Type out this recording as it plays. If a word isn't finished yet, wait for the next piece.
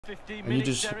And you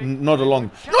just nod along.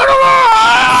 Nod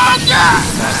along!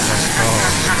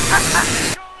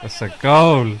 That's a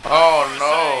goal. Oh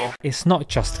no! It's not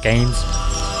just games.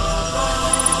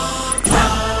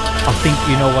 I think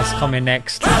you know what's coming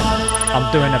next.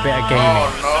 I'm doing a bit of gaming.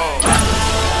 Oh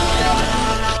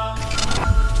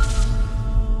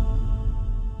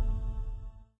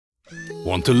no!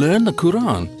 Want to learn the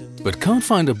Quran, but can't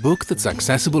find a book that's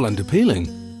accessible and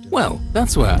appealing? Well,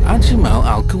 that's where Ajmal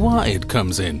al-Qawaid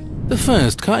comes in, the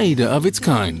first qaida of its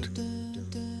kind.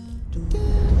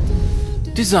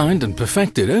 Designed and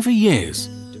perfected over years.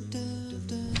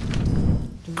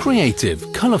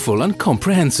 Creative, colourful and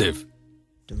comprehensive.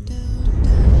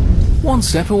 One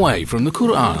step away from the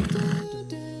Quran.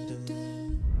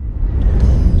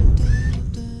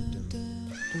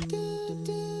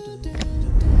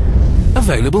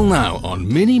 Available now on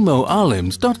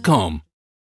minimoalims.com.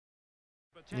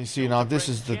 You see now, this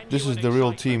is the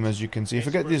real team, as you can see.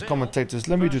 Forget these commentators.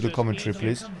 Let me do the commentary,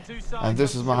 please. And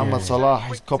this is Mohammed Salah.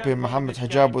 He's copying Mohammed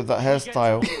Hijab with that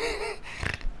hairstyle.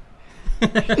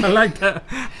 I like that.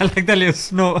 I like that little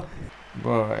snort.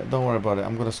 Bro, don't worry about it.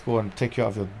 I'm gonna score and take you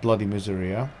out of your bloody misery,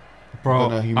 yeah?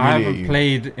 Bro, I haven't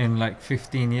played in like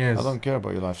 15 years. I don't care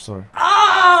about your life, sorry.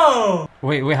 Oh!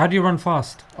 Wait, how do you run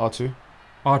fast? R2.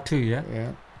 R2, yeah?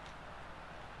 Yeah.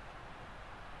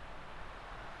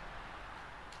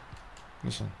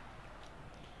 Listen.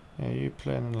 Yeah, you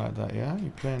playing like that, yeah?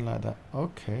 You playing like that.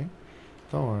 Okay.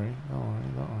 Don't worry.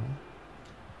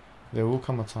 There will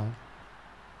come a time.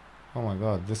 Oh my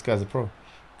god, this guy's a pro.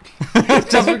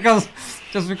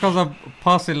 just because I'm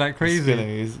passing like crazy.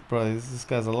 This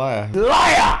guy's a liar.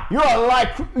 Liar! You're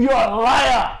a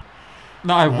liar!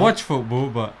 No, I watch football,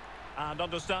 but... And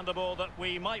understandable that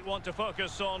we might want to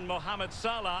focus on Mohammed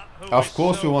Salah. Of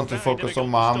course we want to focus on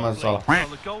Mohammed Salah.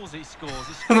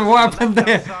 What happened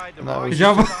there? No, it's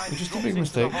just a big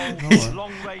mistake.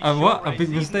 What? A big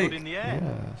mistake?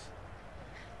 Yes.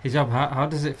 Hijab, how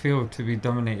does it feel to be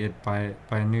dominated by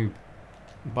a noob?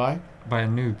 By a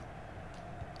noob.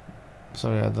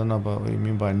 Sorry, I don't know about what you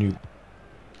mean by noob.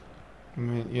 I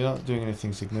mean, you're not doing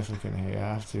anything significant here.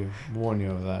 I have to warn you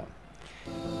of that.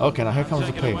 Okay, now here comes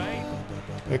the pain.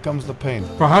 Here comes the pain.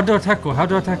 Bro, how do I tackle?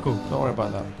 Don't worry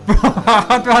about that. Bro,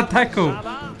 how do I tackle?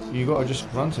 You gotta just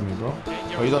run to me, bro.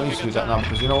 But you don't need to do that now,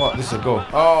 because you know what? This is a goal.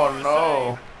 Oh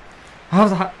no!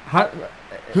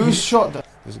 Who shot that?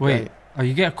 Wait,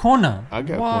 you get a corner? I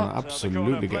get a corner.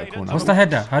 Absolutely get a corner. What's the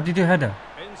header? How do you do header?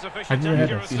 How do you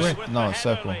do header? No, it's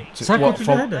circle. Circle to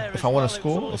the header. If I want to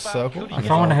score, it's circle.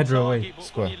 If I want to header away,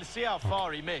 square.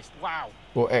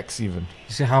 Or X even.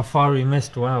 You see how far he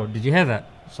missed? Wow, did you hear that?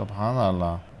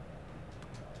 Subhanallah.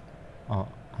 Oh,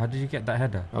 how did you get that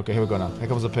header? Okay, here we go now. Here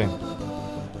comes the pain.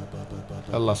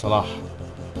 Allah Salah.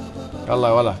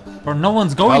 Allah wala. Bro, no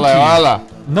one's going Allah, to you. Allah.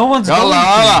 No one's going Allah, to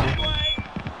Allah. you.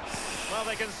 Well,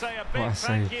 they can say a big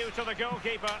thank you to the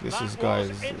goalkeeper. This is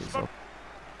guys.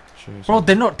 Bro,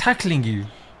 they're not tackling you.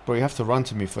 Bro, you have to run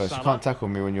to me first. You can't tackle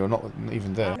me when you're not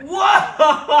even there.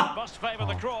 Must favour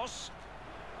the cross.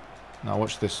 Now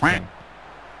watch this thing.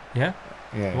 Yeah?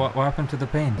 Yeah. What happened to the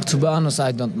pain? To be honest,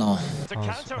 I don't know. It's a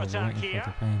counter-attack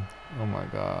here. Oh my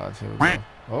god, here we go.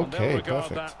 Okay,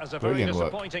 perfect. Brilliant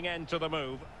work. End to the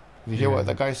move. Did you hear what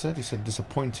that guy said? He said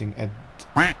disappointing end.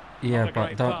 Yeah,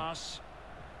 but don't...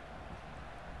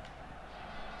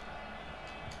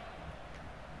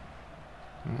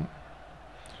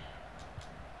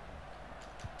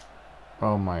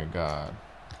 Oh my god.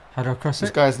 How do I cross it?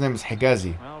 This guy's name is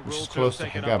Higazi, which is close to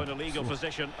Hijab.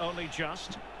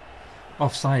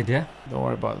 Offside, yeah? Don't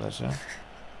worry about that, yeah?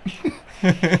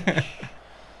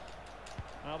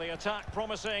 Well, the attack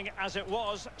promising as it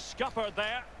was, scuppered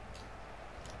there.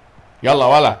 Yalla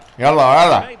wala, yalla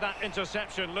wala. Made that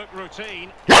interception look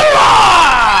routine.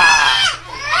 Yalla!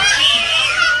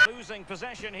 Losing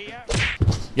possession here.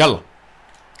 Yalla.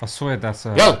 I swear that's a...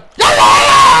 Yalla!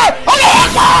 Yalla!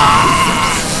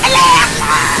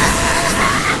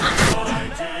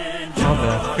 How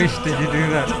the fish did you do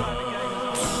that?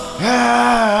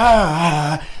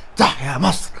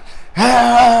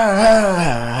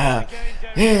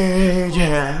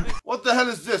 What the hell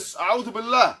is this? A'udhu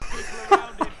billah.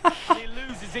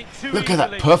 Look at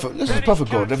that, perfect. This is a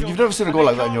perfect goal. You've never seen a goal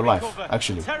like that in your life,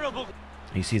 actually.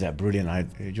 You see that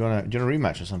brilliant? Do you want a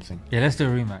rematch or something? Yeah, let's do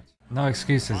a rematch. No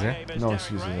excuses, yeah? No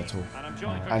excuses at all.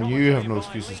 And you have no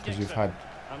excuses because you know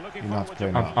how to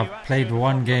play now. I've played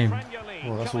one game.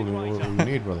 Well, that's all you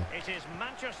need, brother. It is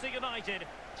Manchester United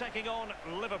taking on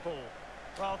Liverpool.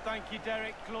 Well, thank you,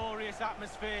 Derek. Glorious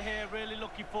atmosphere here. Really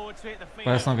looking forward to it. But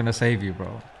that's not going to save you,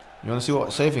 bro. You want to see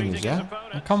what saving is, yeah?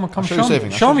 Come on, I'll show show you me.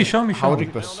 saving. Show me, show me, How show me.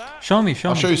 ridiculous. Show me, show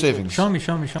I'll me. show you savings. Show me,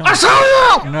 show me, show me. I'll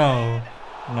show you! No.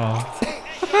 No.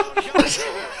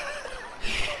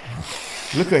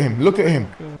 Look at him, look at him.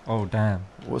 Oh, damn.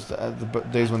 What's the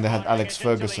days when they had Alex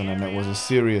Ferguson and it was a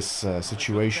serious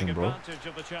situation, bro.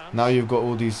 Now you've got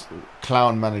all these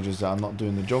clown managers that are not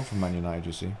doing the job for Man United,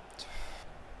 you see.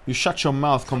 You shut your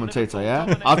mouth, commentator,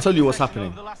 yeah? I'll tell you what's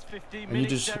happening. And you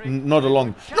just nod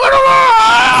along.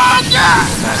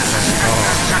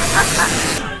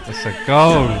 It's a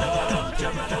goal.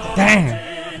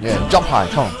 Damn. Yeah, jump high,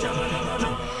 come on.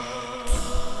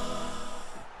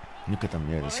 Look at them,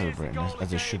 yeah, they're celebrating as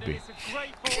they should be.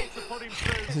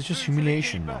 This is just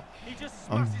humiliation, man.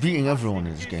 I'm beating everyone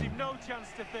in this game.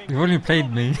 You've only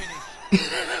played me.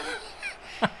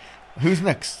 Who's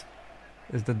next?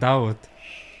 It's the Dawood.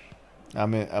 I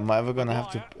mean, am I ever gonna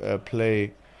have to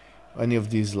play any of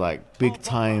these like big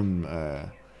time,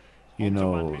 you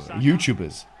know,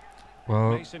 YouTubers?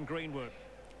 Well,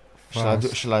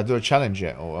 shall I do a challenge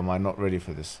yet, or am I not ready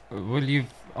for this? well,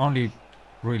 you've only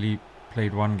really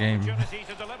played one game.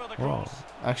 Well,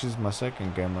 actually, this is my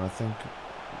second game, and I think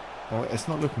it's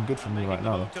not looking good for me right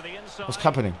now. What's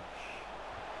happening?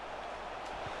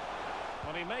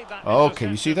 Oh, okay,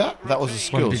 you see that? That was a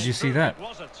skill. When did you see that?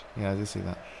 Yeah, I did see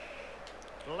that.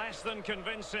 Less than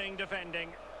convincing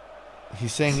defending.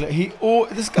 He's saying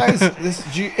this guy's this.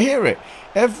 Do you hear it?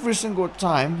 Every single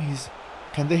time he's.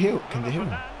 Can they hear? Can they hear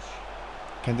him?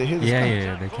 Can they hear this guy?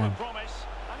 Yeah, they can.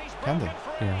 Can they?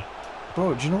 Yeah.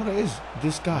 Bro, do you know what it is?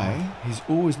 This guy, he's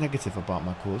always negative about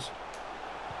my cause.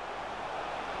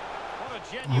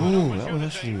 Oh, that was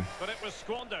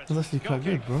actually quite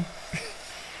good, bro.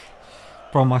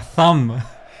 Bro, my thumb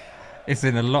is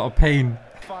in a lot of pain.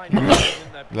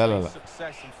 La la la.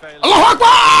 Allahu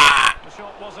Akbar! The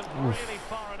shot wasn't really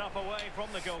far enough away from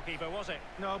the goalkeeper, was it?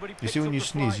 No, but you see when you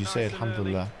sneeze, you say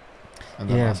Alhamdulillah. And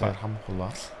then I say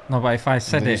Alhamdulillah. No, but if I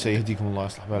said you it, say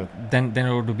Yahdikumullah, then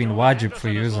it would have been wajib for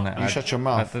you, isn't it? You shut your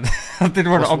mouth. I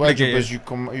didn't want to obligate you.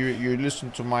 You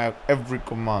listen to my every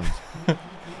command.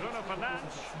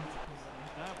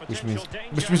 which means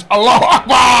Allahu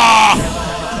Akbar!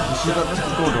 You see that? That's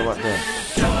the goal right there.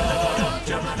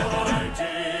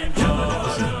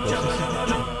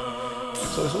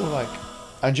 So it's all like,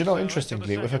 and you know,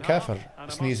 interestingly, if a kafir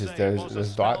sneezes,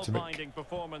 there's dua to make. Do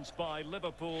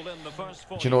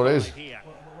you know what it is?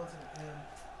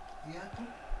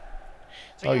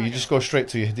 Oh, you just go straight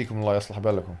to Yahdikum Allah Yaslih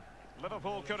Balakum.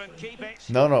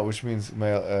 No, which means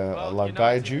may Allah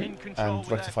guide you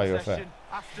and rectify your affair.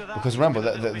 Because remember,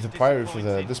 the priority for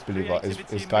the disbeliever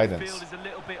is guidance.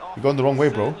 You're going the wrong way,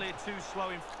 bro.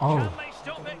 Oh.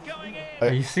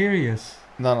 Are you serious?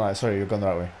 No, sorry, you're going the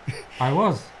right way. I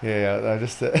was. Yeah, I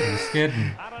just... You scared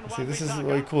me. See, this is what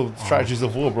we call strategies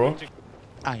of war, bro.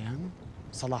 I am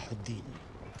Salahuddin.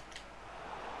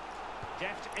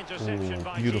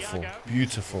 Oh,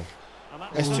 beautiful.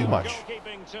 It's too much.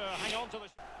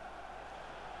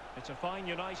 It's a fine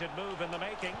United move in the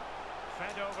making.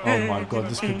 Oh my God,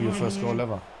 this could be your first goal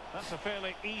ever. That's a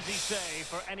fairly easy save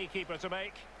for any keeper to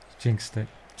make. Jinxed it.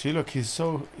 See, look, he's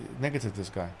so negative, this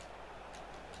guy.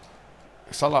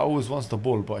 Salah always wants the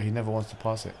ball, but he never wants to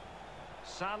pass it.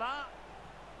 Salah.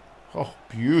 Oh,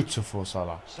 beautiful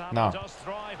Salah. Now. Does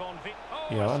thrive on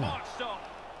Yeah, I know. smart stop.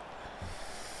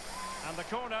 And the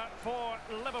corner for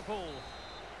Liverpool.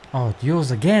 Oh,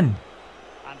 yours again.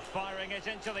 And firing it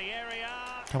into the area.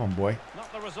 Come on, boy.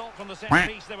 Not the result from the set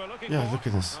piece they were looking Yeah, for. look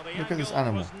at this. Look at this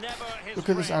animal. Look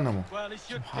at this animal. Well, he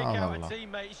should pick out a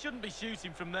teammate. He shouldn't be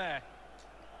shooting from there.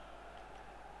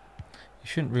 You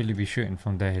shouldn't really be shooting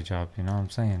from there, Hijab. You know what I'm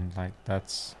saying? Like,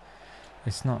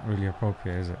 it's not really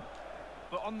appropriate, is it?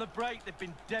 But on the break, they've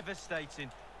been devastating.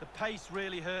 The pace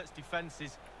really hurts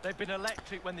defences. They've been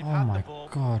electric when they've had the ball.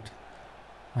 Oh my God.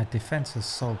 My defence is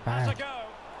so bad.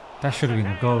 That should have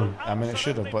been a goal. I mean, it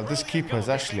should have, but this keeper is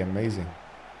actually amazing.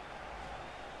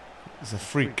 He's a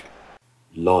freak.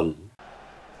 LOL.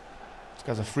 This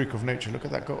guy's a freak of nature. Look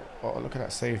at that goal. Oh, look at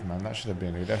that save, man. That should have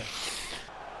been there.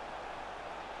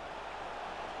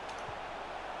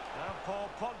 Paul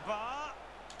Pogba.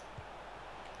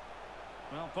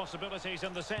 Well, possibilities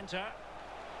in the centre.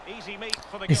 Easy meet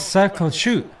for the It's circle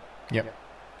shoot. Yep.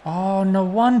 Oh, no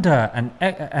wonder.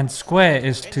 And square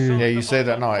is to... Yeah, you say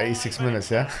that now at 86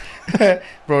 minutes, yeah?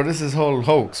 Bro, this is whole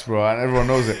hoax, bro, and everyone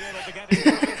knows it.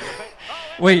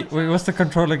 Wait, what's the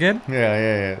control again?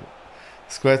 Yeah.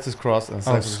 Square to cross and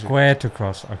circle square to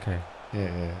cross, okay.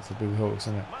 Yeah, it's a big hoax,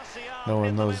 isn't it? No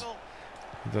one knows.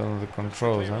 You don't know the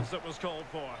controls, huh?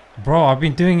 Bro, I've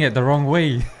been doing it the wrong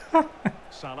way.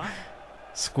 Salah.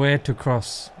 Square to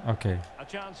cross. Okay. A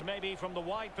chance maybe from the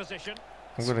wide position.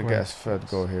 I'm gonna get a third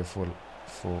goal here for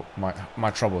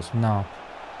my troubles. No.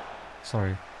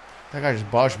 Sorry. That guy just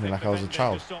barged me like I was a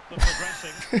child.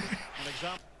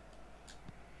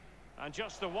 And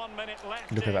just the 1 minute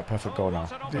left. Look at that perfect goal now.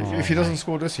 Oh, If he doesn't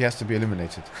score this, he has to be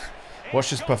eliminated. Watch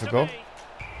this perfect goal.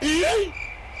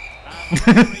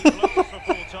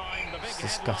 It's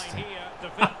disgusting.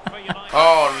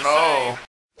 Oh